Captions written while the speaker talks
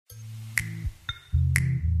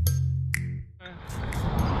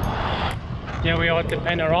Here we are at the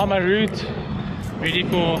Panorama route, ready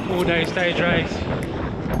for a 4-day stage race.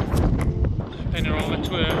 Panorama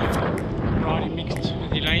tour, riding mixed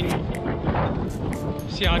with Elaine.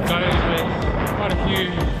 See how it goes with quite a few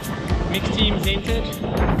mixed teams entered,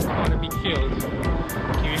 quite a big field.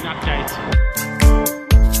 Give you an update.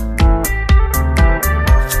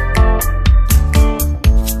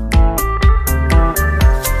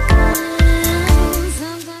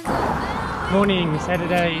 Morning,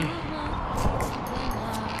 Saturday,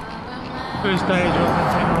 first stage of the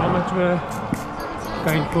Panorama tour,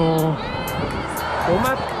 going for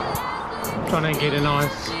warm-up, trying to get a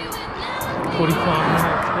nice 45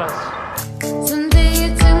 minutes plus. Someday you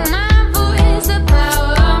took my voice, the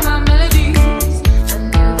power of my melodies. I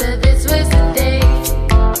knew that this was the day.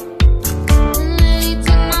 And then you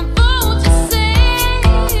took my vote to say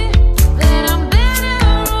that I'm better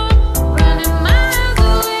off running miles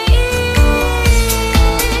away.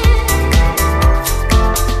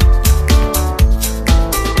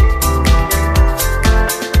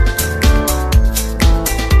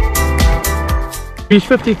 Reached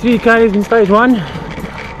 53 k's in stage 1.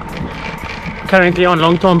 Currently on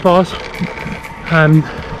Longtom Pass.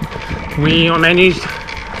 We are managed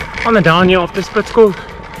on the downhill of the Spitzkop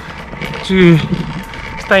to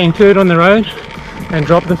stay in third on the road and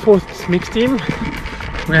drop the 4th mixed team.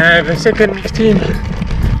 We have a second mixed team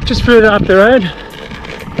just further up the road,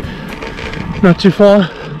 not too far,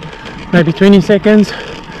 maybe 20 seconds.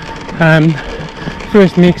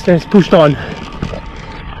 First mixed has pushed on.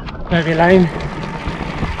 We have Elaine.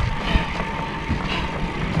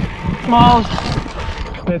 Smiles,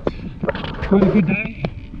 but not a good day.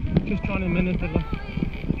 Just trying to minimize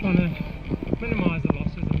the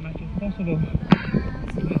losses and make it possible.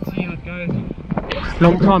 Let's see how it goes.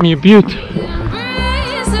 Long time you butte.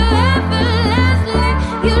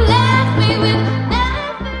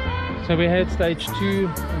 So we had stage 2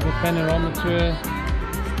 of the Panorama tour.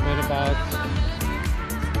 We had about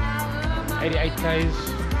 88 k's.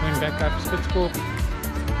 Went back up Spitzkop.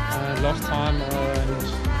 Lost time on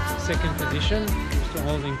second position, we're still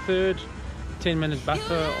holding third, 10-minute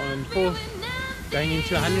buffer on 4th, going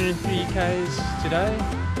into 103 k's today,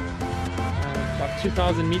 about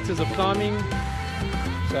 2,000 meters of climbing,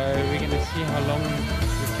 so we're going to see how long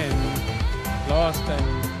we can last and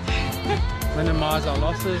minimize our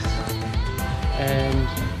losses, and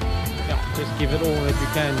yeah, just give it all that we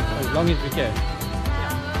can, as long as we can.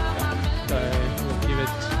 So we'll give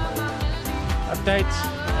it updates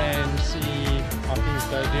and see how things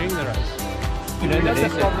go during the race. You know the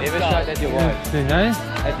lesson, never shout at your wife. No?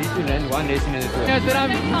 At least you learn one lesson in the tour. Ja,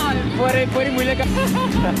 daarom voor die moeilijke.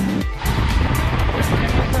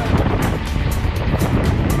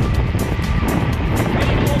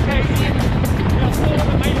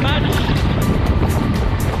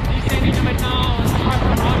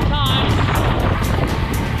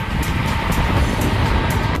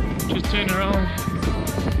 Just turn around,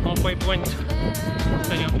 halfway point,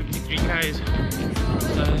 staying on 53 k's,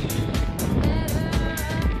 so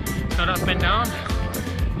not up and down,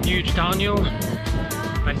 huge downhill,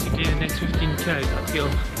 basically the next 15 k's I feel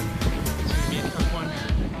it's going to be a tough one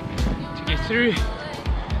to get through,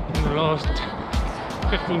 and the last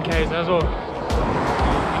 15 k's as well,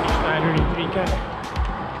 finish 103 k,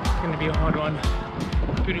 it's going to be a hard one,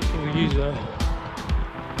 beautiful views though.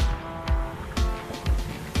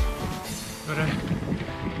 Got a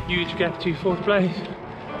huge gap to 4th place.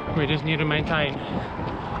 We just need to maintain.